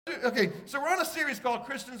Okay, so we're on a series called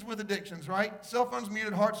Christians with Addictions, right? Cell phones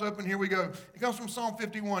muted, hearts open, here we go. It comes from Psalm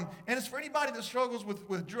 51. And it's for anybody that struggles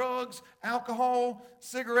with drugs, alcohol,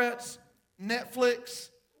 cigarettes, Netflix,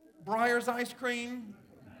 Breyer's ice cream,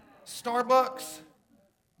 Starbucks,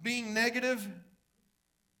 being negative,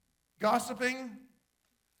 gossiping,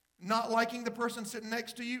 not liking the person sitting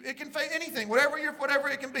next to you. It can say anything, whatever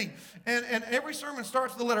it can be. And every sermon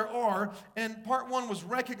starts with the letter R. And part one was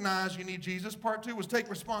recognize you need Jesus. Part two was take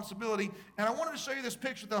responsibility. And I wanted to show you this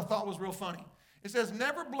picture that I thought was real funny. It says,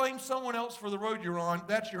 never blame someone else for the road you're on.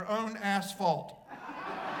 That's your own asphalt.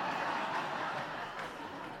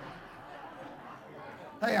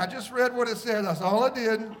 Hey, I just read what it said. That's all I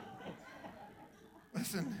did.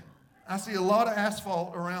 Listen, I see a lot of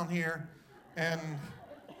asphalt around here. And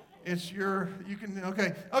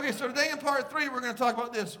Okay, so today in part 3, we're going to talk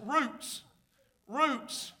about this. Roots.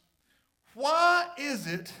 Roots. Why is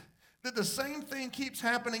it that the same thing keeps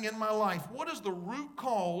happening in my life? What is the root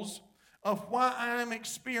cause of why I'm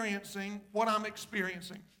experiencing what I'm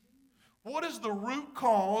experiencing? What is the root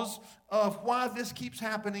cause of why this keeps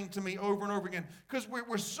happening to me over and over again? Because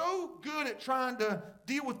we're so good at trying to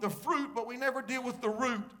deal with the fruit, but we never deal with the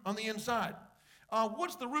root on the inside.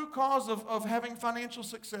 What's the root cause of having financial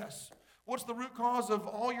success? What's the root cause of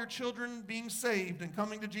all your children being saved and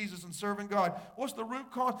coming to Jesus and serving God? What's the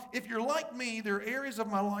root cause? If you're like me, there are areas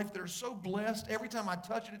of my life that are so blessed. Every time I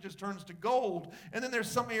touch it, it just turns to gold. And then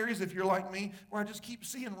there's some areas, if you're like me, where I just keep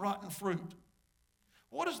seeing rotten fruit.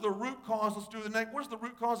 What is the root cause? Let's do the next. What is the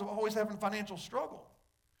root cause of always having financial struggle?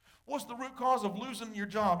 What's the root cause of losing your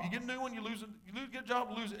job? You get a new one, you lose it. You get a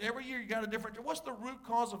job, lose it. Every year you got a different job. What's the root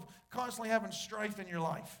cause of constantly having strife in your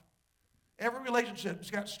life? Every relationship's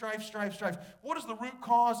got strife, strife, strife. What is the root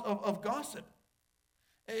cause of gossip?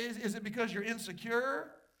 Is it because you're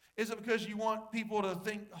insecure? Is it because you want people to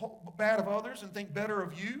think bad of others and think better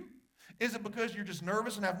of you? Is it because you're just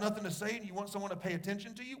nervous and have nothing to say and you want someone to pay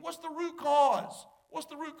attention to you? What's the root cause? What's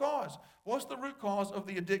the root cause? What's the root cause of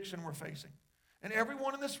the addiction we're facing? And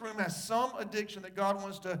everyone in this room has some addiction that God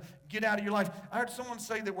wants to get out of your life. I heard someone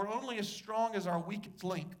say that we're only as strong as our weakest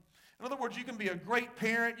link. In other words, you can be a great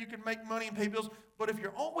parent, you can make money and pay bills, but if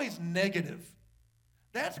you're always negative,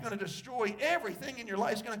 that's going to destroy everything in your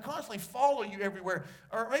life. It's going to constantly follow you everywhere.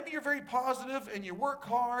 Or maybe you're very positive and you work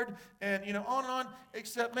hard and, on and on,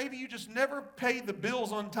 except maybe you just never pay the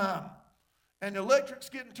bills on time. And the electric's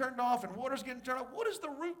getting turned off and water's getting turned off. What is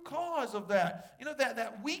the root cause of that?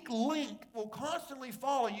 That weak link will constantly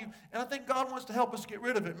follow you, and I think God wants to help us get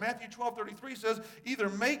rid of it. Matthew 12:33 says, either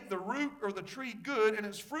make the root or the tree good and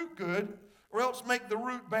its fruit good, or else make the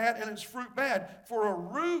root bad and its fruit bad. For a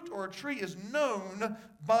root or a tree is known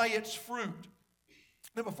by its fruit.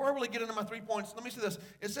 Now, before I really get into my 3 points, let me say this.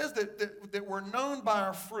 It says that we're known by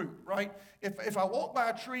our fruit, right? If I walk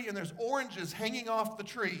by a tree and there's oranges hanging off the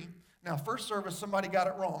tree, now, first service, somebody got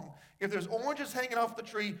it wrong. If there's oranges hanging off the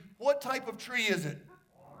tree, what type of tree is it?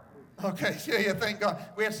 Okay, yeah, thank God.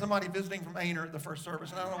 We had somebody visiting from Ainer at the first service,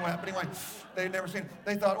 and I don't know what happened. Anyway, they'd never seen it.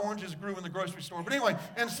 They thought oranges grew in the grocery store. But anyway,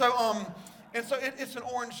 it's an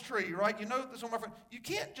orange tree, right? You know this one, my friend. You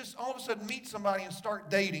can't just all of a sudden meet somebody and start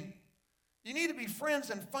dating. You need to be friends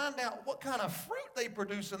and find out what kind of fruit they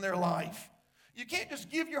produce in their life. You can't just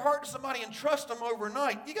give your heart to somebody and trust them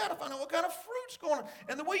overnight. You got to find out what kind of fruit's going on.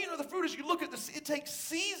 And the way you know the fruit is you look at this. It takes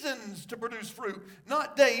seasons to produce fruit,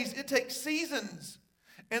 not days. It takes seasons.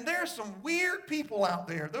 And there are some weird people out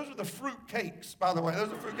there. Those are the fruit cakes, by the way.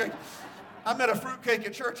 Those are fruit cakes. I met a fruit cake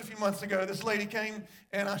at church a few months ago. This lady came,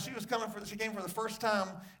 and she came for the first time.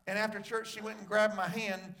 And after church, she went and grabbed my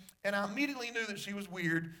hand. And I immediately knew that she was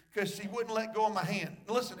weird because she wouldn't let go of my hand.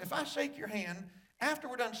 Now, listen, if I shake your hand, after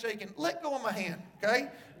we're done shaking, let go of my hand,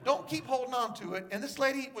 okay? Don't keep holding on to it. And this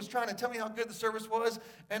lady was trying to tell me how good the service was,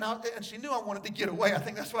 and she knew I wanted to get away. I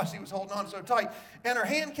think that's why she was holding on so tight. And her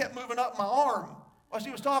hand kept moving up my arm while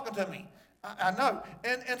she was talking to me. I know.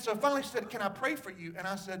 And so finally she said, can I pray for you? And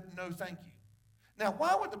I said, no, thank you. Now,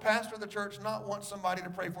 why would the pastor of the church not want somebody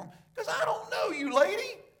to pray for him? Because I don't know you,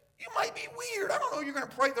 lady. You might be weird. I don't know if you're going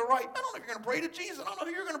to pray I don't know if you're going to pray to Jesus. I don't know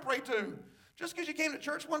who you're going to pray to. Just because you came to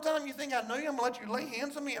church one time, you think I know you, I'm going to let you lay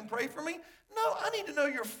hands on me and pray for me? No, I need to know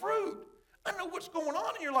your fruit. I know what's going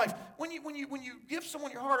on in your life. When you give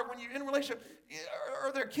someone your heart, or when you're in a relationship,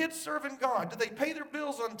 are their kids serving God? Do they pay their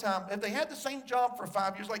bills on time? Have they had the same job for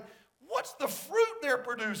 5 years? Like, what's the fruit they're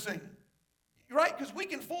producing? right? Because we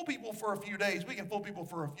can fool people for a few days. We can fool people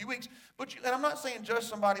for a few weeks. And I'm not saying judge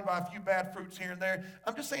somebody by a few bad fruits here and there.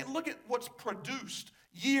 I'm just saying look at what's produced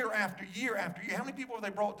year after year after year. How many people have they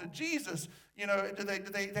brought to Jesus? You know, do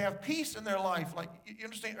they have peace in their life? Like, you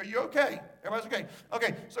understand? Are you okay? Everybody's okay?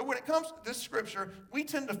 Okay, so when it comes to this scripture, we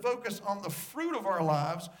tend to focus on the fruit of our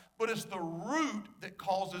lives, but it's the root that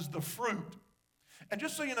causes the fruit. And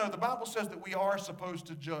just so you know, the Bible says that we are supposed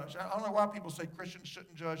to judge. I don't know why people say Christians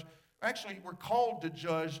shouldn't judge. Actually, we're called to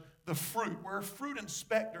judge the fruit. We're fruit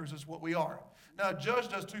inspectors is what we are. Now, a judge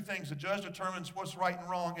does two things. A judge determines what's right and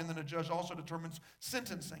wrong, and then a judge also determines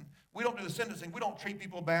sentencing. We don't do the sentencing. We don't treat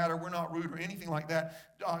people bad, or we're not rude or anything like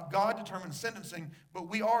that. God determines sentencing, but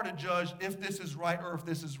we are to judge if this is right or if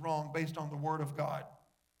this is wrong based on the Word of God.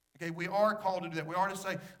 Okay, we are called to do that. We are to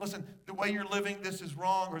say, listen, the way you're living, this is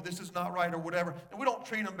wrong or this is not right or whatever. And we don't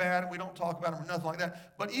treat them bad and we don't talk about them or nothing like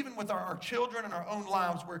that. But even with our children and our own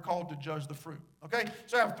lives, we're called to judge the fruit. Okay,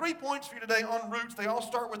 so I have 3 points for you today on roots. They all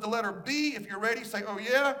start with the letter B. If you're ready, say, oh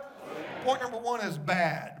yeah. Point number 1 is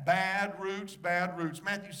bad. Bad roots, bad roots.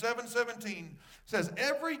 Matthew 7:17 says,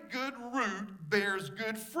 every good root bears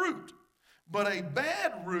good fruit, but a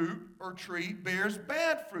bad root or tree bears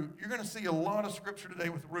bad fruit. You're going to see a lot of scripture today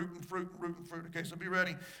with root and fruit and root and fruit. Okay, so be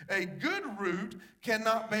ready. A good root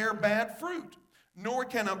cannot bear bad fruit, nor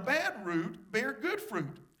can a bad root bear good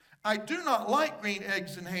fruit. I do not like green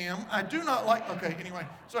eggs and ham. I do not like, okay, anyway.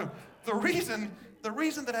 So the reason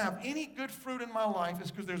that I have any good fruit in my life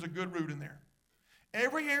is because there's a good root in there.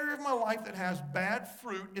 Every area of my life that has bad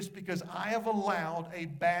fruit is because I have allowed a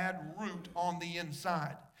bad root on the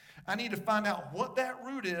inside. I need to find out what that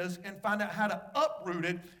root is and find out how to uproot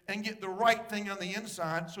it and get the right thing on the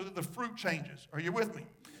inside so that the fruit changes. Are you with me?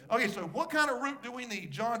 Okay, so what kind of root do we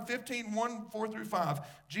need? John 15:1-4-5.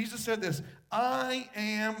 Jesus said this, I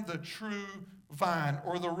am the true vine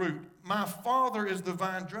or the root. My Father is the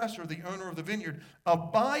vine dresser, the owner of the vineyard.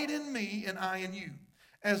 Abide in me and I in you.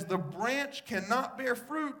 As the branch cannot bear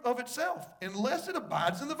fruit of itself unless it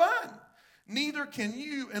abides in the vine. Neither can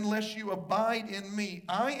you unless you abide in me.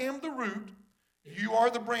 I am the root, you are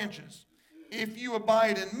the branches. If you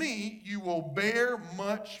abide in me, you will bear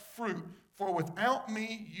much fruit. For without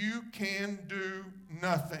me, you can do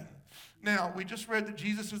nothing. Now, we just read that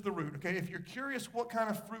Jesus is the root, okay? If you're curious what kind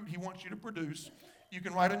of fruit he wants you to produce, you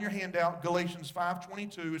can write on your handout, Galatians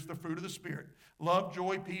 5:22 is the fruit of the Spirit. Love,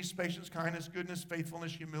 joy, peace, patience, kindness, goodness,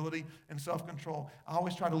 faithfulness, humility, and self-control. I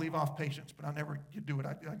always try to leave off patience, but I never do it.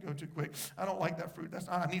 I go too quick. I don't like that fruit.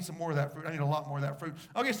 I need some more of that fruit. I need a lot more of that fruit.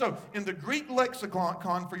 Okay, so in the Greek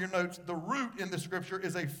lexicon for your notes, the root in the scripture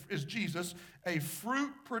is Jesus, a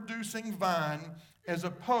fruit-producing vine as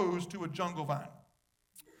opposed to a jungle vine.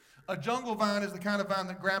 A jungle vine is the kind of vine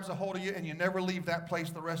that grabs a hold of you and you never leave that place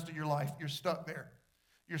the rest of your life. You're stuck there.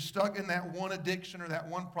 You're stuck in that one addiction or that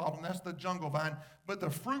one problem. That's the jungle vine. But the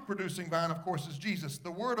fruit-producing vine, of course, is Jesus.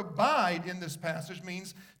 The word abide in this passage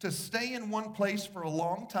means to stay in one place for a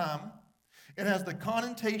long time. It has the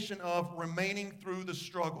connotation of remaining through the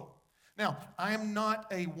struggle. Now, I am not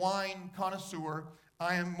a wine connoisseur.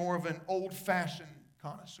 I am more of an old-fashioned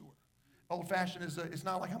connoisseur. Old-fashioned is, it's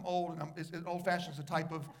not like I'm old. Old-fashioned is a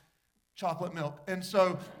type of chocolate milk. And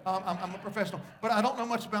so I'm a professional. But I don't know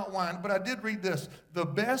much about wine, but I did read this. The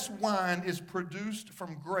best wine is produced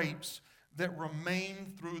from grapes that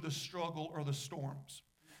remain through the struggle or the storms.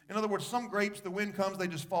 In other words, some grapes, the wind comes, they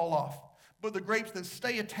just fall off. But the grapes that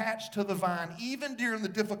stay attached to the vine, even during the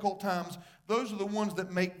difficult times, those are the ones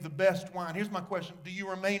that make the best wine. Here's my question. Do you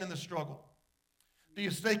remain in the struggle? Do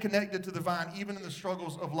you stay connected to the vine even in the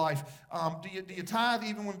struggles of life? Do you tithe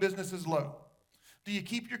even when business is low? Do you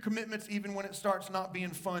keep your commitments even when it starts not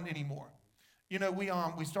being fun anymore? You know,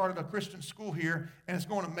 we started a Christian school here, and it's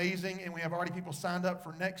going amazing, and we have already people signed up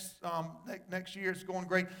for next year. It's going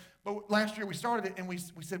great. But last year we started it, and we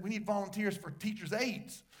said we need volunteers for teachers'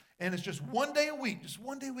 aides. And it's just one day a week. Just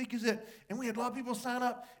one day a week is it. And we had a lot of people sign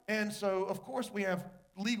up. And so, of course, we have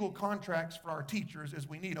legal contracts for our teachers as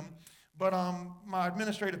we need them. But my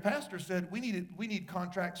administrative pastor said, we need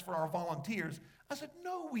contracts for our volunteers. I said,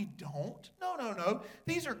 no, we don't. No.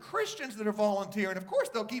 These are Christians that are volunteering. Of course,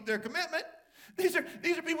 they'll keep their commitment. These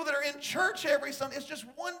are people that are in church every Sunday. It's just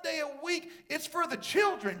one day a week. It's for the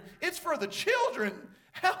children. It's for the children.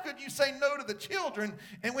 How could you say no to the children?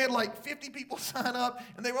 And we had like 50 people sign up,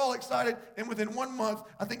 and they were all excited. And within 1 month,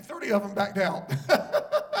 I think 30 of them backed out.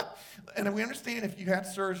 And we understand if you had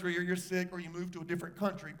surgery or you're sick or you moved to a different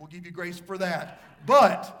country, we'll give you grace for that.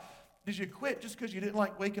 But did you quit just because you didn't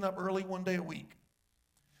like waking up early one day a week?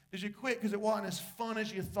 Did you quit because it wasn't as fun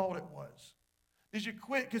as you thought it was? is you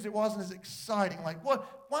quit because it wasn't as exciting. Like,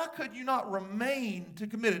 what? Why could you not remain to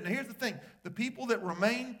commit it? Now, here's the thing. The people that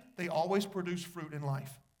remain, they always produce fruit in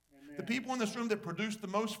life. Amen. The people in this room that produce the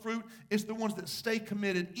most fruit is the ones that stay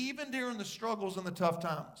committed even during the struggles and the tough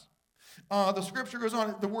times. The scripture goes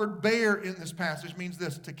on, the word bear in this passage means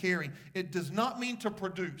this, to carry. It does not mean to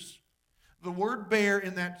produce. The word bear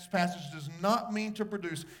in that passage does not mean to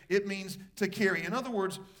produce. It means to carry. In other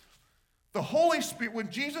words, the Holy Spirit, when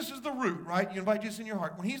Jesus is the root, right? You invite Jesus in your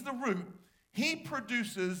heart. When he's the root, he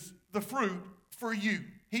produces the fruit for you.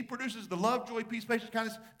 He produces the love, joy, peace, patience,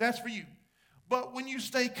 kindness. That's for you. But when you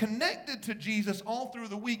stay connected to Jesus all through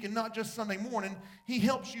the week and not just Sunday morning, he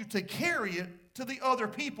helps you to carry it to the other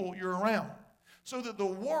people you're around so that the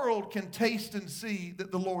world can taste and see that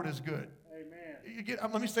the Lord is good. Amen.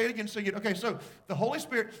 Let me say it again so you get, okay, so the Holy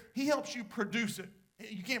Spirit, he helps you produce it.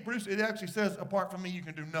 You can't produce it. It actually says, apart from me, you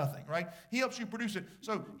can do nothing, right? He helps you produce it.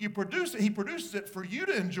 So you produce it. He produces it for you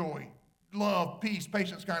to enjoy love, peace,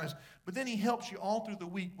 patience, kindness. But then he helps you all through the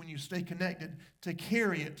week when you stay connected to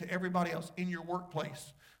carry it to everybody else in your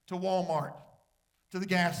workplace, to Walmart, to the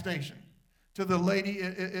gas station, to the lady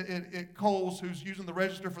at Kohl's who's using the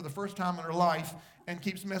register for the first time in her life and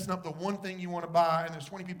keeps messing up the one thing you want to buy, and there's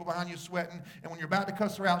 20 people behind you sweating, and when you're about to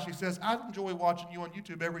cuss her out, she says, I enjoy watching you on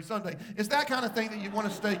YouTube every Sunday. It's that kind of thing that you want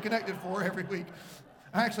to stay connected for every week.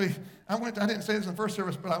 I didn't say this in the first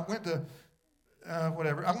service, but I went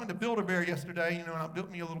to Build-A-Bear yesterday, and I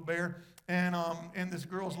built me a little bear, and this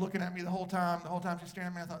girl's looking at me the whole time she's staring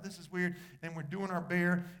at me. I thought, this is weird, and we're doing our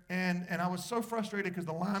bear, and I was so frustrated because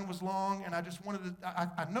the line was long, and I just wanted to,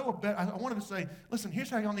 I wanted to say, listen, here's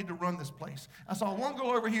how y'all need to run this place. I saw one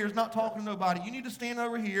girl over here is not talking to nobody. You need to stand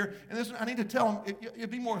over here, and this, I need to tell them, it'd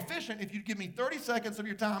be more efficient if you'd give me 30 seconds of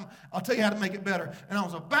your time. I'll tell you how to make it better. And I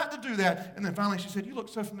was about to do that, and then finally she said, you look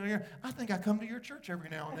so familiar. I think I come to your church every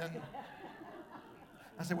now and then.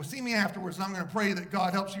 I said, well, see me afterwards, and I'm going to pray that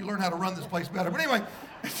God helps you learn how to run this place better. But anyway,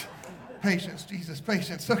 patience, Jesus,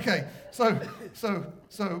 patience. Okay, so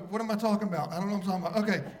what am I talking about? I don't know what I'm talking about.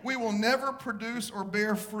 Okay, we will never produce or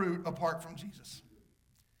bear fruit apart from Jesus.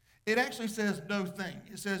 It actually says no thing.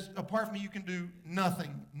 It says, apart from me, you can do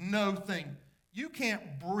nothing, no thing. You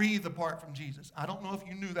can't breathe apart from Jesus. I don't know if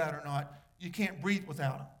you knew that or not. You can't breathe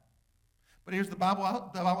without him. But here's the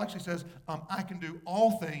Bible. The Bible actually says, I can do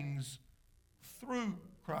all things through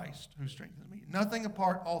Christ who strengthens me. Nothing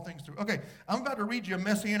apart, all things through. Okay, I'm about to read you a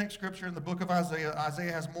messianic scripture in the book of Isaiah.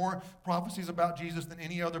 Isaiah has more prophecies about Jesus than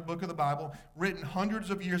any other book of the Bible, written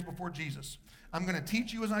hundreds of years before Jesus. I'm going to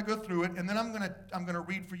teach you as I go through it, and then I'm going to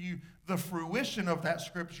read for you the fruition of that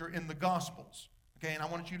scripture in the Gospels. Okay, and I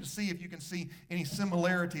want you to see if you can see any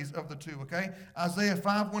similarities of the two, okay? Isaiah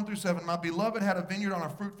 5, 1 through 7. My beloved had a vineyard on a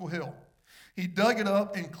fruitful hill. He dug it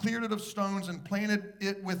up and cleared it of stones and planted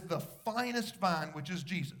it with the finest vine, which is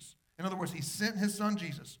Jesus. In other words, he sent his son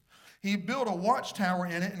Jesus. He built a watchtower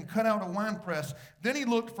in it and cut out a winepress. Then he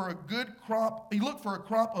looked for a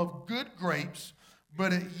crop of good grapes,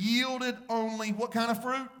 but it yielded only what kind of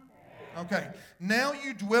fruit? Okay. Now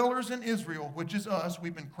you dwellers in Israel, which is us,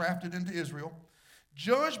 we've been crafted into Israel,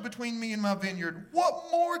 judge between me and my vineyard.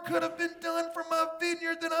 What more could have been done for my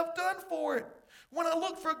vineyard than I've done for it? When I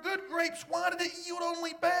looked for good grapes, why did it yield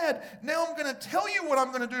only bad? Now I'm going to tell you what I'm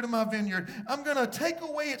going to do to my vineyard. I'm going to take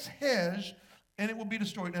away its hedge, and it will be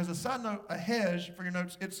destroyed. And as a side note, a hedge, for your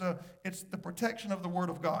notes, it's the protection of the Word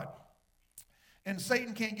of God. And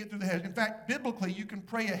Satan can't get through the hedge. In fact, biblically, you can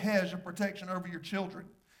pray a hedge of protection over your children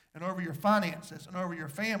and over your finances and over your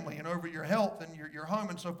family and over your health and your home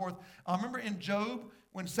and so forth. I remember in Job,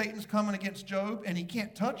 when Satan's coming against Job and he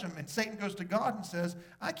can't touch him, and Satan goes to God and says,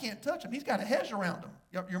 I can't touch him. He's got a hedge around him.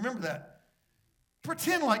 You remember that?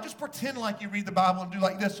 Just pretend like you read the Bible and do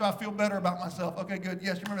like this so I feel better about myself. Okay, good.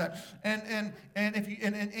 Yes, you remember that.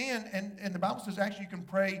 And the Bible says actually you can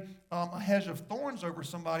pray a hedge of thorns over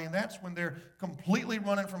somebody, and that's when they're completely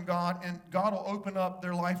running from God, and God will open up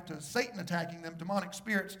their life to Satan attacking them, demonic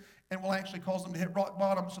spirits, and will actually cause them to hit rock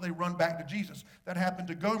bottom so they run back to Jesus. That happened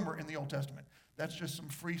to Gomer in the Old Testament. That's just some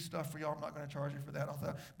free stuff for y'all. I'm not going to charge you for that.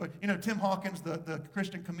 But, Tim Hawkins, the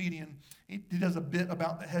Christian comedian, he does a bit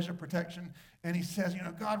about the hedge of protection. And he says,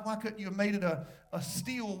 God, why couldn't you have made it a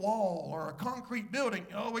steel wall or a concrete building?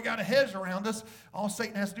 Oh, we got a hedge around us. All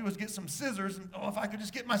Satan has to do is get some scissors. And, if I could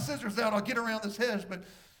just get my scissors out, I'll get around this hedge. But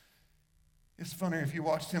it's funnier if you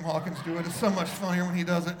watch Tim Hawkins do it. It's so much funnier when he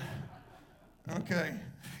does it. Okay.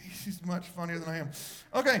 He's much funnier than I am.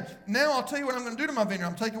 Okay, now I'll tell you what I'm going to do to my vineyard.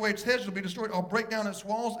 I'm taking away its hedge. It'll be destroyed. I'll break down its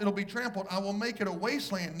walls. It'll be trampled. I will make it a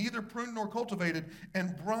wasteland, neither pruned nor cultivated.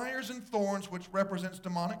 And briars and thorns, which represents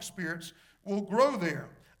demonic spirits, will grow there.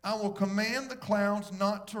 I will command the clouds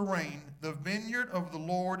not to rain. The vineyard of the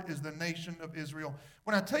Lord is the nation of Israel.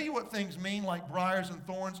 When I tell you what things mean like briars and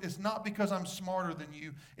thorns, it's not because I'm smarter than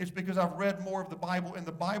you. It's because I've read more of the Bible, and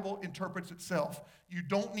the Bible interprets itself. You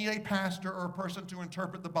don't need a pastor or a person to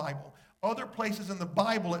interpret the Bible. Other places in the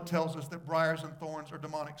Bible it tells us that briars and thorns are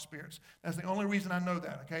demonic spirits. That's the only reason I know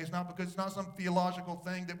that, okay? It's not because it's not some theological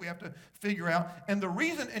thing that we have to figure out. And the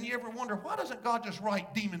reason, and you ever wonder, why doesn't God just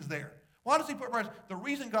write demons there? Why does he put briars? The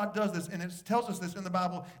reason God does this, and it tells us this in the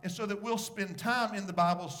Bible, is so that we'll spend time in the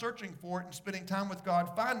Bible searching for it and spending time with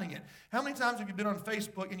God finding it. How many times have you been on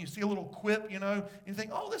Facebook and you see a little quip, and you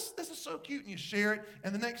think, oh, this is so cute, and you share it,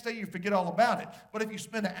 and the next day you forget all about it. But if you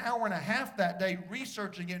spend an hour and a half that day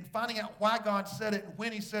researching it and finding out why God said it and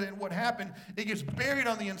when he said it and what happened, it gets buried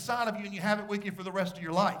on the inside of you, and you have it with you for the rest of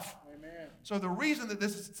your life. So the reason that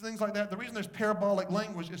this is things like that, the reason there's parabolic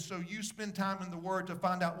language is so you spend time in the Word to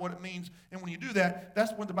find out what it means. And when you do that,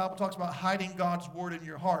 that's when the Bible talks about hiding God's Word in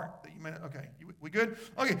your heart. That you may, okay, we good?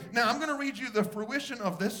 Okay, now I'm going to read you the fruition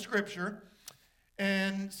of this scripture.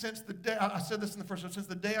 And since the day, I said this in the first one, since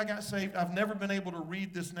the day I got saved, I've never been able to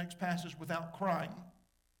read this next passage without crying.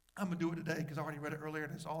 I'm going to do it today because I already read it earlier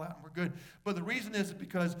and it's all out and we're good. But the reason is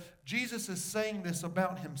because Jesus is saying this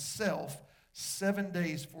about himself 7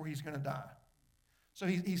 days before he's going to die. So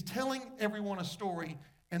he's telling everyone a story,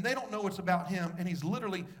 and they don't know it's about him, and he's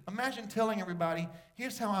literally, imagine telling everybody,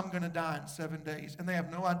 here's how I'm going to die in 7 days, and they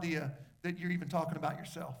have no idea that you're even talking about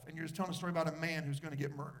yourself, and you're just telling a story about a man who's going to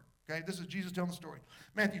get murdered. Okay, this is Jesus telling the story.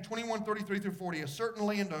 Matthew 21, 33 through 40, a certain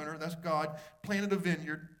landowner, that's God, planted a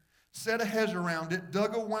vineyard, set a hedge around it,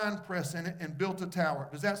 dug a wine press in it, and built a tower.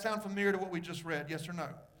 Does that sound familiar to what we just read, yes or no?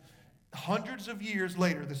 Hundreds of years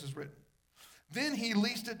later, this is written. Then he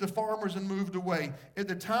leased it to farmers and moved away. At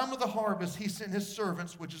the time of the harvest, he sent his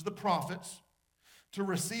servants, which is the prophets, to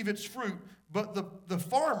receive its fruit. But the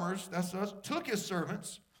farmers, that's us, took his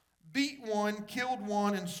servants, beat one, killed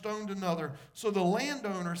one, and stoned another. So the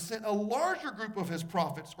landowner sent a larger group of his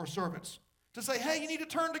prophets or servants to say, hey, you need to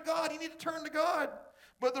turn to God, you need to turn to God.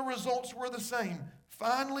 But the results were the same.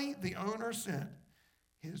 Finally, the owner sent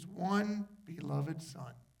his one beloved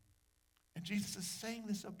son. And Jesus is saying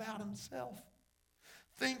this about himself,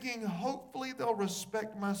 thinking, hopefully they'll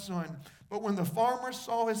respect my son. But when the farmers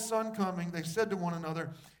saw his son coming, they said to one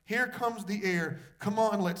another, here comes the heir. Come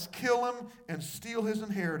on, let's kill him and steal his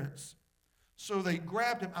inheritance. So they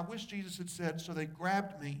grabbed him. I wish Jesus had said, so they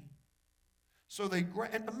grabbed me.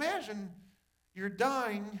 And imagine you're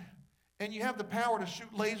dying and you have the power to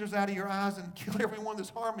shoot lasers out of your eyes and kill everyone that's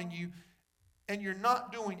harming you, and you're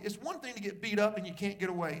not doing it. It's one thing to get beat up and you can't get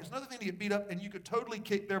away. It's another thing to get beat up and you could totally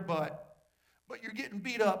kick their butt. But you're getting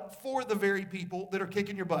beat up for the very people that are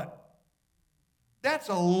kicking your butt. That's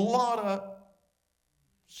a lot of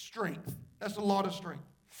strength. That's a lot of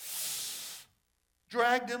strength.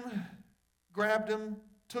 Dragged him, grabbed him,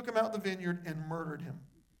 took him out the vineyard, and murdered him.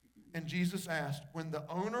 And Jesus asked, when the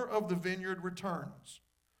owner of the vineyard returns,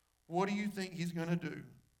 what do you think he's going to do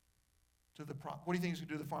to the What do you think he's going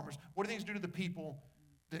to do to the farmers? What do you think he's going to do to the people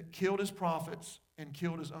that killed his prophets and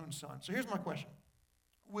killed his own son? So here's my question.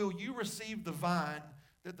 Will you receive the vine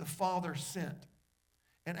that the Father sent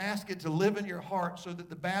and ask it to live in your heart so that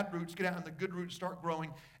the bad roots get out and the good roots start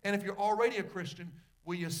growing? And if you're already a Christian,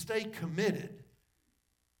 will you stay committed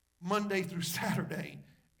Monday through Saturday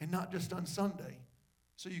and not just on Sunday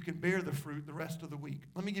so you can bear the fruit the rest of the week?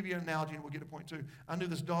 Let me give you an analogy and we'll get to point two. I knew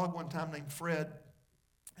this dog one time named Fred,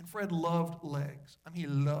 and Fred loved legs. I mean, he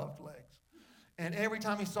loved legs. And every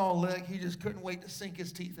time he saw a leg, he just couldn't wait to sink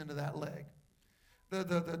his teeth into that leg.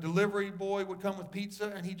 The delivery boy would come with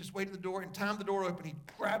pizza, and he'd just wait at the door and time the door open. He'd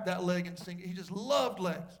grab that leg and sink it. He just loved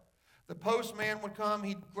legs. The postman would come.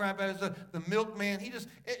 He'd grab it as the milkman.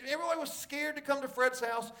 Everybody was scared to come to Fred's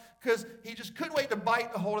house because he just couldn't wait to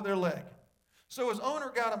bite the hold of their leg. So his owner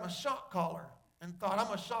got him a shock collar and thought, I'm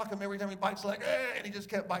going to shock him every time he bites a leg. And he just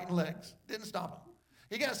kept biting legs. Didn't stop him.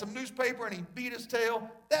 He got some newspaper, and he beat his tail.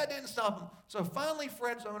 That didn't stop him. So finally,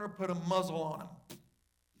 Fred's owner put a muzzle on him.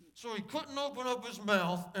 So he couldn't open up his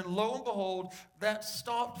mouth, and lo and behold, that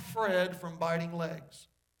stopped Fred from biting legs.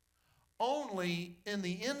 Only in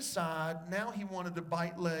the inside, now he wanted to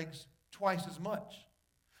bite legs twice as much.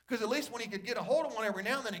 Because at least when he could get a hold of one every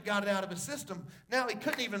now and then, it got it out of his system. Now he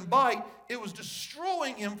couldn't even bite. It was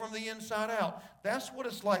destroying him from the inside out. That's what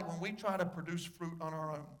it's like when we try to produce fruit on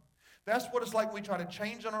our own. That's what it's like when we try to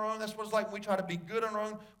change on our own. That's what it's like when we try to be good on our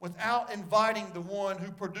own without inviting the one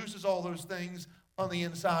who produces all those things on the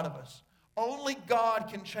inside of us. Only God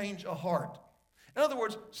can change a heart. In other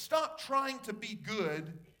words, stop trying to be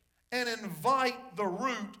good and invite the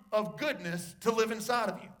root of goodness to live inside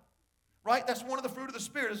of you. right? That's one of the fruit of the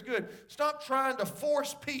Spirit. It's good. Stop trying to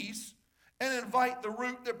force peace and invite the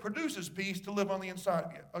root that produces peace to live on the inside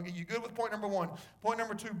of you. Okay, you good with point number one? Point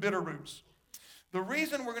number two, bitter roots. The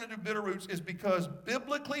reason we're going to do bitter roots is because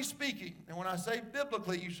biblically speaking, and when I say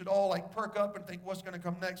biblically, you should all like perk up and think what's going to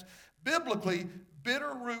come next. Biblically,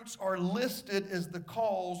 bitter roots are listed as the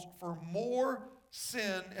cause for more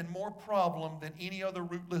sin and more problem than any other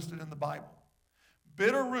root listed in the Bible.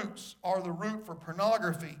 Bitter roots are the root for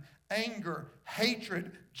pornography, anger,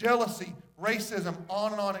 hatred, jealousy, racism,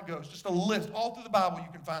 on and on it goes. Just a list. All through the Bible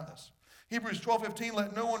you can find this. Hebrews 12:15,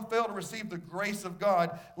 let no one fail to receive the grace of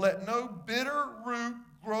God. Let no bitter root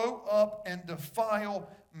grow up and defile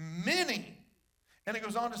many. And it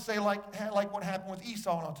goes on to say like what happened with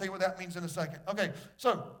Esau, and I'll tell you what that means in a second. Okay,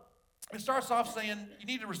 so it starts off saying you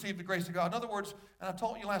need to receive the grace of God. In other words, and I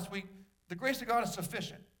told you last week, the grace of God is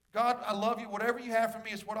sufficient. God, I love you. Whatever you have for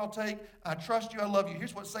me is what I'll take. I trust you. I love you.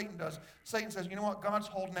 Here's what Satan does. Satan says, you know what? God's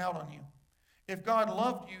holding out on you. If God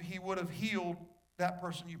loved you, he would have healed that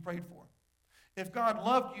person you prayed for. If God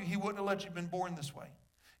loved you, he wouldn't have let you been born this way.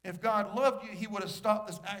 If God loved you, he would have stopped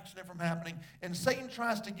this accident from happening. And Satan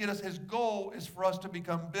tries to get us, his goal is for us to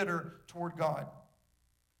become bitter toward God.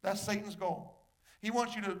 That's Satan's goal. He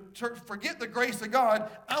wants you to forget the grace of God.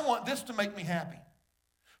 I want this to make me happy.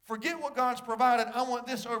 Forget what God's provided. I want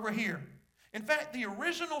this over here. In fact, the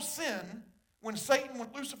original sin, when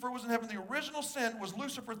Lucifer was in heaven, the original sin was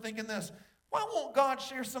Lucifer thinking this, why won't God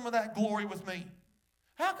share some of that glory with me?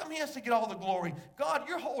 How come he has to get all the glory? God,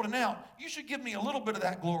 you're holding out. You should give me a little bit of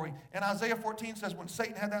that glory. And Isaiah 14 says when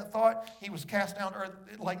Satan had that thought, he was cast down to earth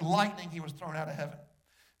like lightning. He was thrown out of heaven.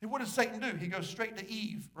 And what does Satan do? He goes straight to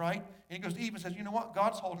Eve, right? And he goes to Eve and says, you know what?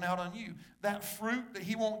 God's holding out on you. That fruit that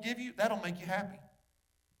he won't give you, that'll make you happy.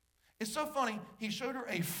 It's so funny. He showed her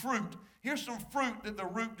a fruit. Here's some fruit that the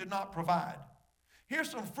root did not provide. Here's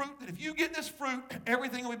some fruit that if you get this fruit,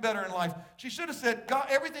 everything will be better in life. She should have said, God,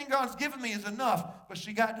 everything God's given me is enough. But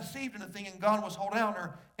she got deceived in the thing, and God was holding out on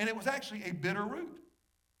her. And it was actually a bitter root.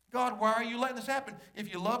 God, why are you letting this happen?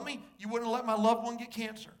 If you love me, you wouldn't let my loved one get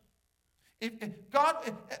cancer.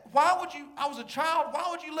 Why would you, I was a child, why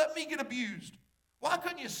would you let me get abused? Why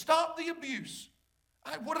couldn't you stop the abuse?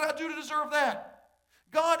 What did I do to deserve that?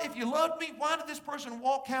 God, if you loved me, why did this person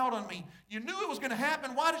walk out on me? You knew it was going to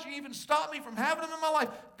happen. Why did you even stop me from having them in my life?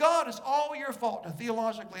 God, it's all your fault. Now,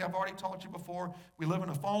 theologically, I've already taught you before, we live in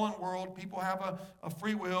a fallen world. People have a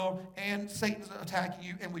free will, and Satan's attacking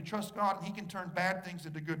you, and we trust God, and he can turn bad things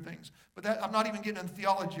into good things. But I'm not even getting into the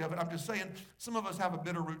theology of it. I'm just saying some of us have a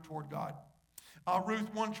bitter root toward God.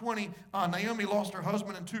 Ruth 1:20, Naomi lost her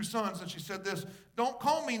husband and 2 sons, and she said this, don't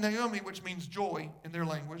call me Naomi, which means joy in their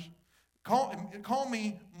language. Call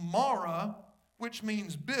me Mara, which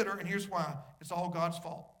means bitter, and here's why. It's all God's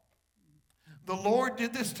fault. The Lord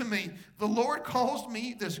did this to me. The Lord caused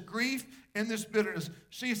me this grief and this bitterness.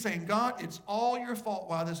 She's saying, God, it's all your fault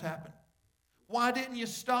why this happened. Why didn't you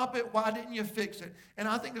stop it? Why didn't you fix it? And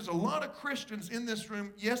I think there's a lot of Christians in this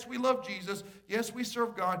room. Yes, we love Jesus. Yes, we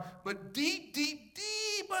serve God. But deep, deep,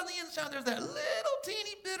 deep on the inside, there's that little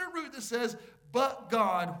teeny bitter root that says, but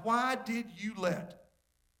God, why did you let?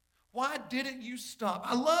 Why didn't you stop?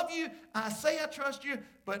 I love you. I say I trust you,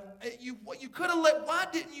 but you could have let. Why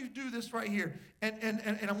didn't you do this right here? And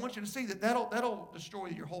I want you to see that'll destroy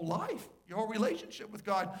your whole life, your whole relationship with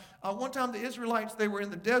God. One time the Israelites, they were in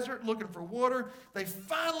the desert looking for water. They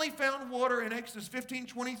finally found water in Exodus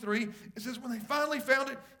 15:23. It says when they finally found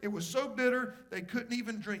it, it was so bitter they couldn't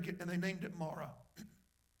even drink it, and they named it Mara,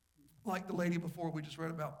 like the lady before we just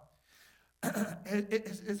read about.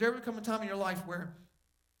 Has there ever come a time in your life where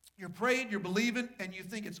you're praying, you're believing, and you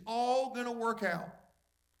think it's all going to work out.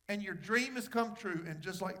 And your dream has come true, and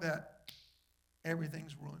just like that,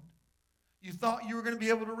 everything's ruined. You thought you were going to be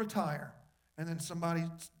able to retire, and then somebody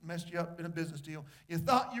messed you up in a business deal. You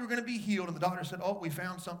thought you were going to be healed, and the doctor said, oh, we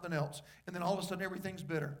found something else. And then all of a sudden, everything's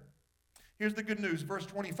bitter. Here's the good news. Verse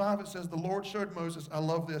 25, it says, the Lord showed Moses, I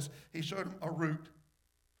love this, he showed him a root.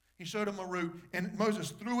 He showed him a root, and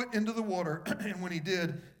Moses threw it into the water, and when he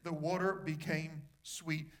did, the water became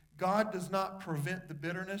sweet. God does not prevent the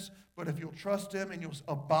bitterness, but if you'll trust him and you'll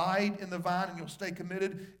abide in the vine and you'll stay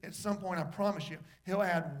committed, at some point, I promise you, he'll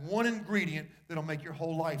add one ingredient that'll make your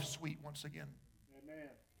whole life sweet once again.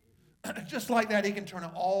 Amen. Just like that, he can turn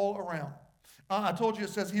it all around. I told you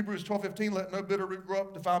it says Hebrews 12:15, let no bitter root grow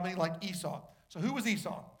up, defile me like Esau. So who was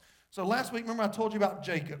Esau? So last week, remember I told you about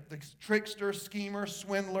Jacob, the trickster, schemer,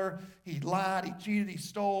 swindler. He lied, he cheated, he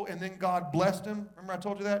stole, and then God blessed him. Remember I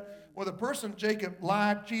told you that? Well, the person Jacob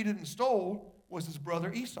lied, cheated, and stole was his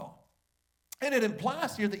brother Esau. And it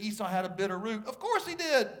implies here that Esau had a bitter root. Of course he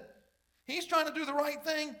did. He's trying to do the right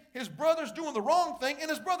thing. His brother's doing the wrong thing, and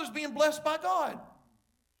his brother's being blessed by God.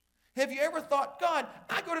 Have you ever thought, God,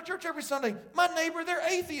 I go to church every Sunday. My neighbor, they're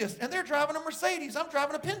atheists, and they're driving a Mercedes. I'm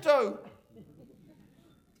driving a Pinto.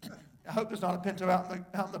 I hope there's not a Pinto out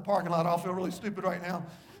in the parking lot. I'll feel really stupid right now.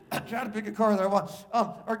 I'm trying to pick a car there.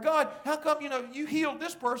 Or God, how come, you healed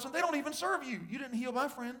this person? They don't even serve you. You didn't heal my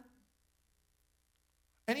friend.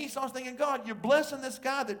 And Esau's thinking, God, you're blessing this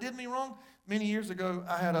guy that did me wrong. Many years ago,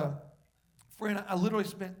 I had a friend. I literally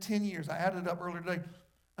spent 10 years. I added it up earlier today.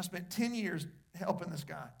 I spent 10 years helping this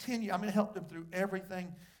guy. 10 years. I helped him through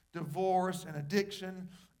everything, divorce and addiction,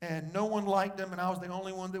 and no one liked him, and I was the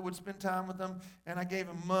only one that would spend time with him, and I gave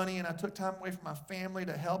him money, and I took time away from my family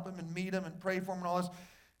to help him and meet him and pray for him and all this.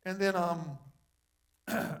 And then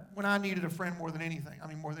when I needed a friend more than anything,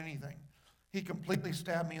 he completely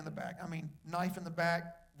stabbed me in the back. Knife in the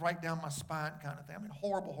back, right down my spine kind of thing.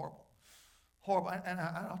 Horrible, horrible, horrible. And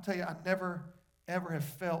I'll tell you, I never, ever have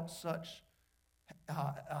felt such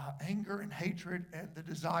anger and hatred and the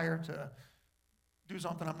desire to do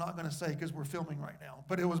something I'm not going to say because we're filming right now.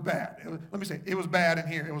 But it was bad. It was bad in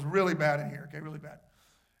here. It was really bad in here, okay, really bad.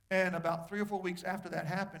 And about 3 or 4 weeks after that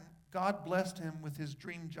happened, God blessed him with his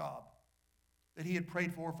dream job that he had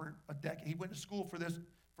prayed for a decade. He went to school for this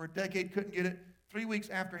for a decade, couldn't get it. 3 weeks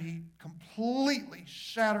after he completely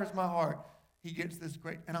shatters my heart, he gets this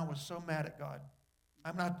great, and I was so mad at God.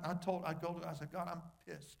 I said, God, I'm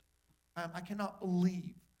pissed. I cannot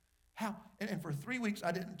believe how, and for 3 weeks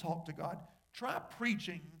I didn't talk to God. Try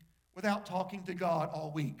preaching without talking to God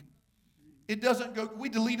all week. It doesn't go, we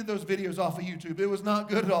deleted those videos off of YouTube. It was not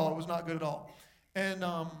good at all. It was not good at all.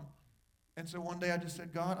 And so one day I just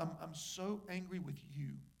said, God, I'm so angry with you.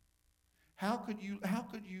 How could you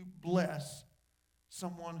bless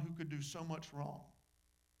someone who could do so much wrong?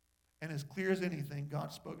 And as clear as anything,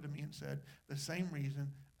 God spoke to me and said, the same reason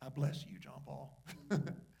I bless you, John Paul.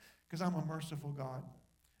 Because I'm a merciful God.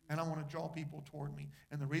 And I want to draw people toward me.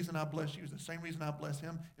 And the reason I bless you is the same reason I bless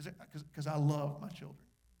him, is because I love my children.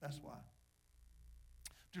 That's why.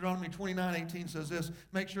 Deuteronomy 29:18 says this,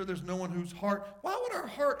 make sure there's no one whose heart, why would our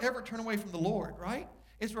heart ever turn away from the Lord, right?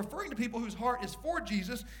 It's referring to people whose heart is for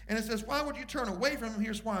Jesus, and it says, why would you turn away from him?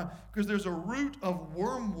 Here's why. Because there's a root of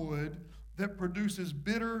wormwood that produces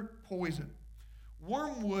bitter poison.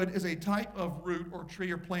 Wormwood is a type of root or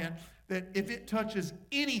tree or plant that if it touches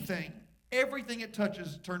anything, everything it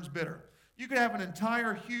touches turns bitter. You could have an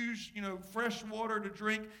entire huge, fresh water to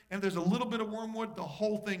drink, and there's a little bit of wormwood, the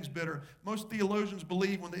whole thing's bitter. Most theologians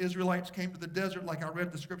believe when the Israelites came to the desert, like I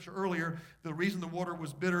read the scripture earlier, the reason the water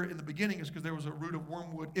was bitter in the beginning is because there was a root of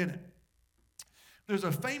wormwood in it. There's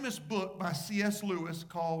a famous book by C.S. Lewis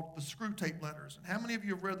called The Screwtape Letters. And how many of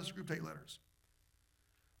you have read The Screwtape Letters?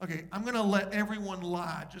 Okay, I'm going to let everyone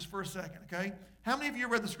lie just for a second, okay? How many of you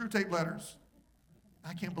have read The Screwtape Letters?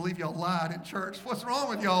 I can't believe y'all lied in church. What's wrong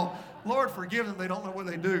with y'all? Lord, forgive them. They don't know what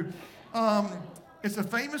they do. It's a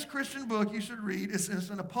famous Christian book you should read. It's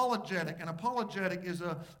an apologetic. An apologetic is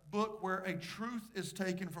a book where a truth is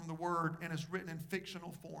taken from the word and it's written in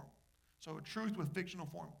fictional form. So a truth with fictional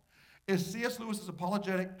form. It's C.S. Lewis's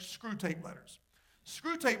apologetic Screwtape Letters.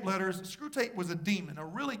 Screwtape was a demon, a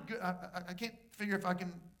really good, I can't figure if I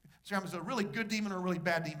can describe him as a really good demon or a really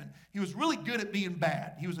bad demon. He was really good at being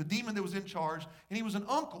bad. He was a demon that was in charge, and he was an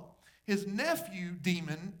uncle. His nephew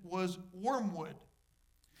demon was Wormwood.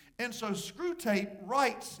 And so Screwtape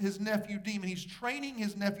writes his nephew demon. He's training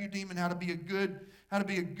his nephew demon how to be a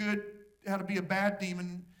bad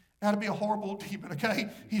demon, how to be a horrible demon, okay?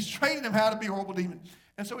 He's training him how to be a horrible demon.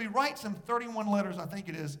 And so he writes him 31 letters, I think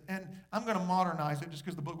it is, and I'm going to modernize it just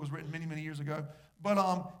because the book was written many, many years ago. But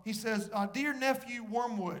he says, dear nephew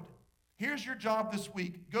Wormwood, here's your job this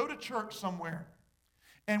week. Go to church somewhere.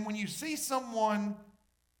 And when you see someone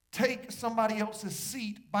take somebody else's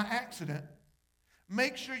seat by accident,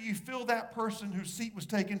 make sure you fill that person whose seat was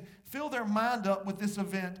taken, fill their mind up with this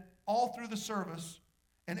event all through the service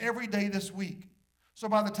and every day this week. So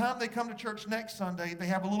by the time they come to church next Sunday, they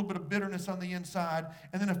have a little bit of bitterness on the inside,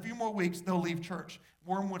 and then a few more weeks, they'll leave church.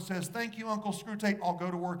 Wormwood says, thank you, Uncle Screwtape, I'll go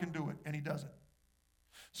to work and do it. And he does it.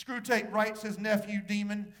 Screwtape writes his nephew,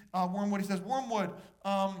 demon, Wormwood. He says, Wormwood,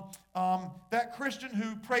 that Christian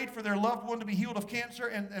who prayed for their loved one to be healed of cancer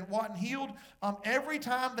and wasn't healed, every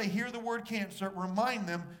time they hear the word cancer, remind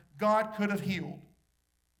them God could have healed.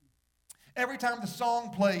 Every time the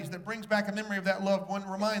song plays that brings back a memory of that loved one,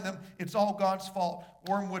 remind them it's all God's fault.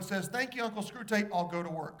 Wormwood says, thank you, Uncle Screwtape, I'll go to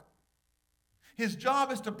work. His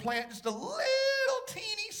job is to plant just a little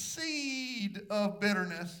teeny seed of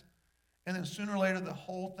bitterness, and then sooner or later the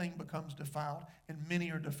whole thing becomes defiled, and many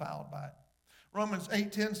are defiled by it. Romans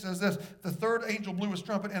 8:10 says this, the third angel blew his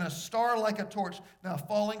trumpet, and a star like a torch. Now, a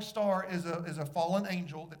falling star is a fallen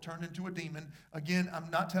angel that turned into a demon. Again, I'm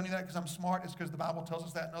not telling you that because I'm smart. It's because the Bible tells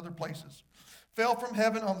us that in other places. Fell from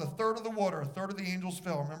heaven on the third of the water. A third of the angels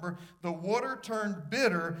fell. Remember, the water turned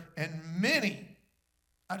bitter, and many.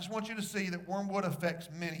 I just want you to see that wormwood affects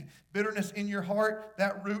many. Bitterness in your heart,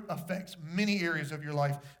 that root affects many areas of your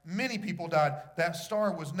life. Many people died. That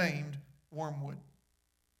star was named wormwood.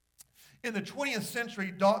 In the 20th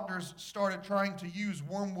century, doctors started trying to use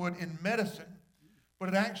wormwood in medicine, but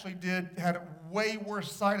it actually had way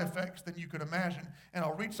worse side effects than you could imagine. And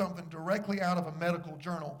I'll read something directly out of a medical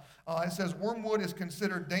journal. It says, wormwood is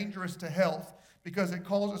considered dangerous to health because it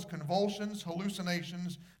causes convulsions,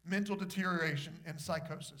 hallucinations, mental deterioration, and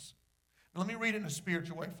psychosis. Now, let me read it in a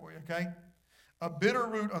spiritual way for you, okay? A bitter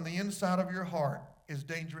root on the inside of your heart is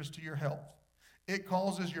dangerous to your health. It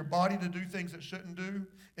causes your body to do things it shouldn't do.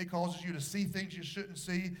 It causes you to see things you shouldn't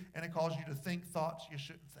see, and it causes you to think thoughts you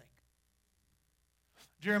shouldn't think.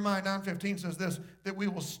 Jeremiah 9:15 says this, that we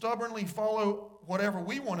will stubbornly follow whatever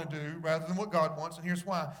we want to do rather than what God wants. And here's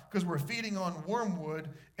why. Because we're feeding on wormwood,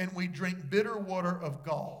 and we drink bitter water of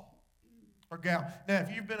gall. Or gall. Now,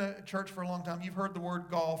 if you've been at church for a long time, you've heard the word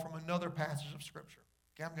gall from another passage of Scripture.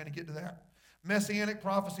 Okay, I'm going to get to that. Messianic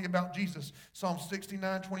prophecy about Jesus. Psalm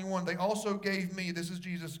 69:21. They also gave me, this is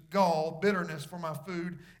Jesus, gall, bitterness for my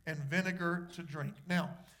food, and vinegar to drink.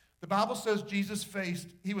 Now, the Bible says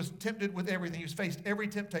he was tempted with everything. He was faced every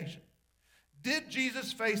temptation. Did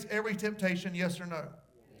Jesus face every temptation, yes or no?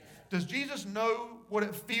 Yes. Does Jesus know what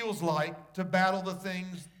it feels like to battle the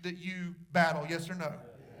things that you battle, yes or no?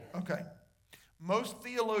 Yes. Okay. Most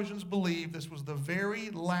theologians believe this was the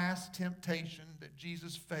very last temptation that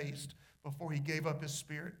Jesus faced before he gave up his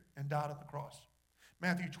spirit and died on the cross.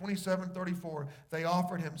 Matthew 27:34, they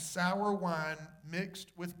offered him sour wine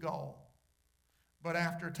mixed with gall, but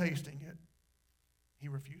after tasting it, he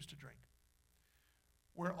refused to drink.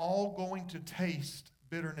 We're all going to taste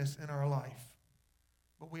bitterness in our life,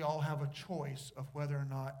 but we all have a choice of whether or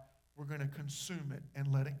not we're going to consume it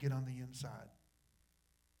and let it get on the inside.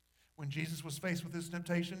 When Jesus was faced with this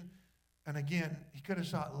temptation, and again, he could have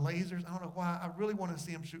shot lasers. I don't know why. I really want to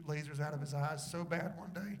see him shoot lasers out of his eyes so bad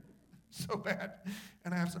one day. So bad.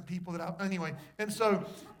 And I have some people anyway. And so,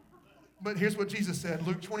 but here's what Jesus said.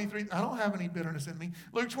 Luke 23, I don't have any bitterness in me.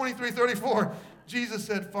 Luke 23:34, Jesus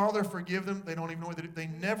said, Father, forgive them. They don't even know what they do. They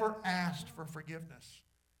never asked for forgiveness.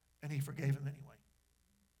 And he forgave them anyway.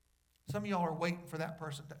 Some of y'all are waiting for that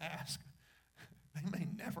person to ask. They may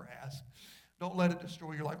never ask. Don't let it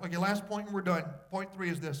destroy your life. Okay, last point and we're done. Point 3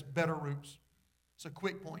 is this, better roots. It's a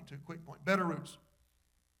quick point too, quick point. Better roots.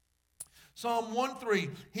 Psalm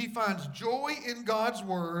 1:3, he finds joy in God's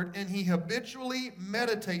word and he habitually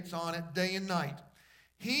meditates on it day and night.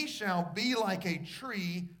 He shall be like a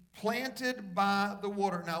tree planted by the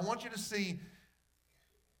water. Now I want you to see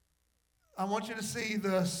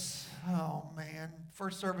this. Oh man,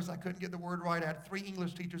 first service I couldn't get the word right. I had 3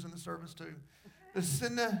 English teachers in the service too. The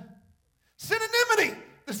synonymity.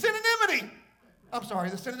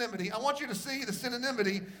 I want you to see the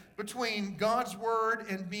synonymity between God's word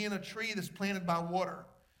and being a tree that's planted by water.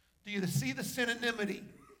 Do you see the synonymity?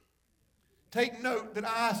 Take note that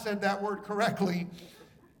I said that word correctly,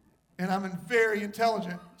 and I'm very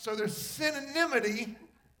intelligent. So there's synonymity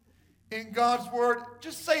in God's word.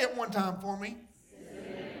 Just say it one time for me.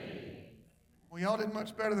 Synonymity. Well, y'all did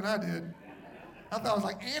much better than I did. I thought it was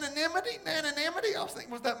like anonymity. I was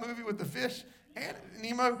thinking, was that movie with the fish?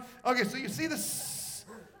 Nemo? Okay, so you see this.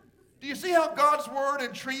 Do you see how God's word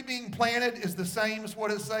and tree being planted is the same as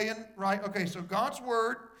what it's saying? Right? Okay, so God's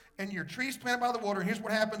word and your tree's planted by the water. And here's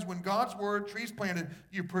what happens when God's word, tree's planted,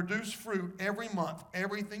 you produce fruit every month.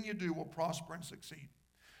 Everything you do will prosper and succeed.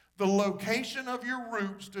 The location of your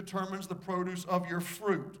roots determines the produce of your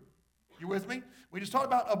fruit. You with me? We just talked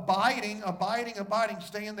about abiding,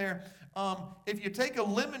 staying there. If you take a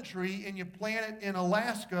lemon tree and you plant it in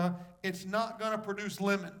Alaska, it's not going to produce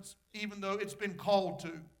lemons, even though it's been called to.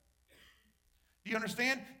 Do you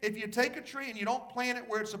understand? If you take a tree and you don't plant it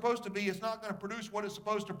where it's supposed to be, it's not going to produce what it's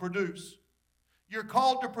supposed to produce. You're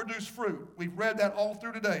called to produce fruit. We've read that all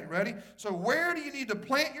through today. Ready? So where do you need to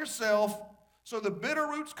plant yourself so the bitter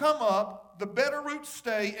roots come up, the better roots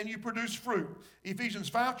stay, and you produce fruit? Ephesians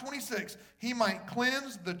 5:26, he might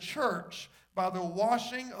cleanse the church by the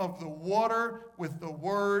washing of the water with the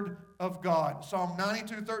word of God. Psalm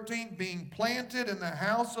 92:13, being planted in the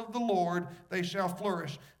house of the Lord, they shall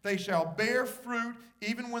flourish. They shall bear fruit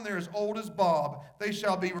even when they're as old as Bob. They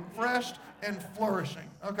shall be refreshed and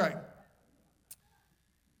flourishing. Okay.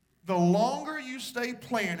 The longer you stay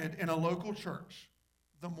planted in a local church,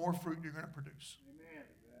 the more fruit you're going to produce. Amen.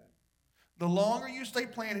 The longer you stay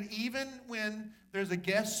planted, even when there's a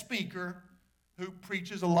guest speaker who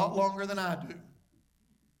preaches a lot longer than I do,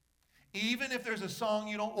 even if there's a song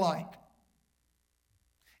you don't like,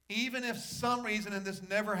 even if some reason, and this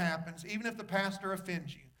never happens, even if the pastor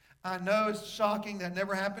offends you. I know it's shocking that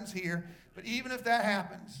never happens here, but even if that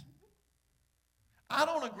happens, I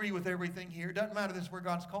don't agree with everything here. It doesn't matter, this is where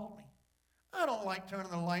God's called me. I don't like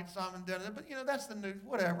turning the lights on and doing it, but that's the news,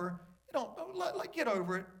 whatever. You don't, get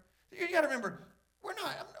over it. You got to remember,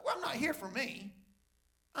 I'm not here for me.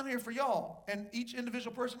 I'm here for y'all. And each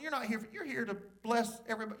individual person, you're here to bless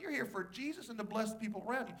everybody. You're here for Jesus and to bless the people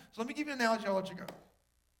around you. So let me give you an analogy, I'll let you go.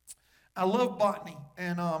 I love botany,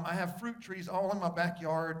 and I have fruit trees all in my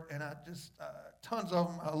backyard, and I just, tons of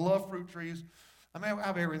them. I love fruit trees. I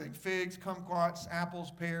have everything, figs, kumquats,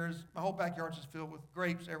 apples, pears. My whole backyard's just filled with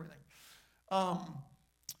grapes, everything.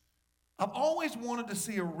 I've always wanted to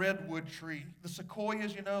see a redwood tree. The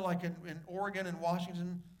sequoias, like in Oregon and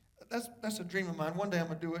Washington, that's a dream of mine. One day I'm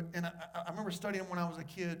going to do it. And I remember studying when I was a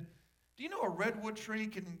kid. Do you know a redwood tree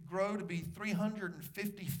can grow to be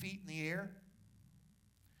 350 feet in the air?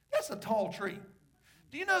 That's a tall tree.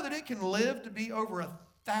 Do you know that it can live to be over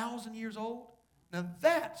 1,000 years old? Now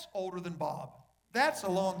that's older than Bob. That's a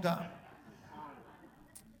long time.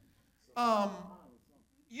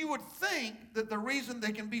 You would think that the reason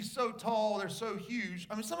they can be so tall, they're so huge,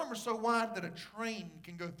 some of them are so wide that a train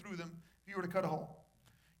can go through them if you were to cut a hole.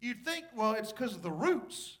 You'd think, well, it's because of the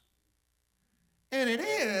roots. And it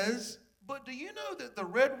is, but do you know that the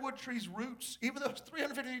redwood tree's roots, even though it's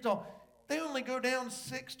 350 feet tall, they only go down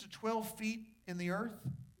 6 to 12 feet in the earth?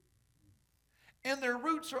 And their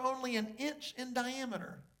roots are only an inch in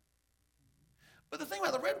diameter. But the thing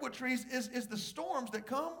about the redwood trees is the storms that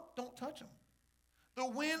come don't touch them. The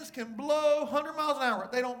winds can blow 100 miles an hour.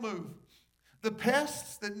 They don't move. The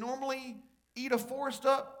pests that normally eat a forest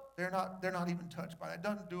up, they're not even touched by that. It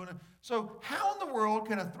doesn't do it. So how in the world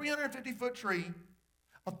can a 350-foot tree,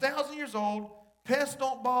 1,000 years old, pests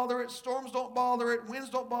don't bother it, storms don't bother it, winds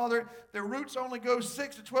don't bother it, their roots only go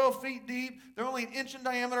 6 to 12 feet deep, they're only an inch in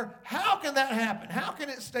diameter. How can that happen? How can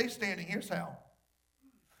it stay standing? Here's how.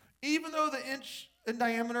 Even though the inch in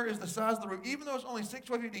diameter is the size of the root, even though it's only 6 to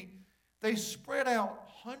 12 feet deep, they spread out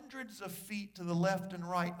hundreds of feet to the left and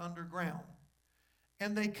right underground.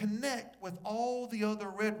 And they connect with all the other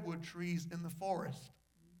redwood trees in the forest.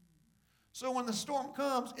 So when the storm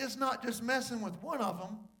comes, it's not just messing with one of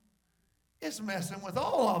them, it's messing with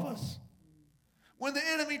all of us. When the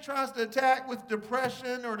enemy tries to attack with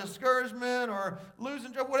depression or discouragement or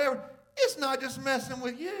losing job, whatever, it's not just messing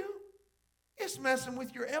with you. It's messing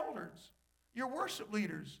with your elders, your worship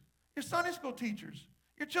leaders, your Sunday school teachers,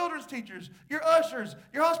 your children's teachers, your ushers,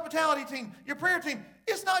 your hospitality team, your prayer team.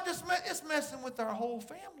 It's not just, it's messing with our whole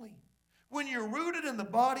family. When you're rooted in the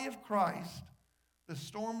body of Christ, the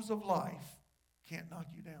storms of life can't knock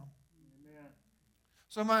you down. Amen.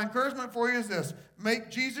 So my encouragement for you is this.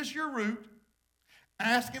 Make Jesus your root.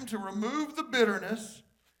 Ask him to remove the bitterness.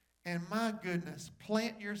 And my goodness,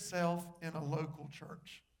 plant yourself in a local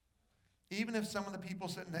church. Even if some of the people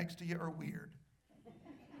sitting next to you are weird.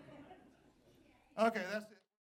 Okay, that's it.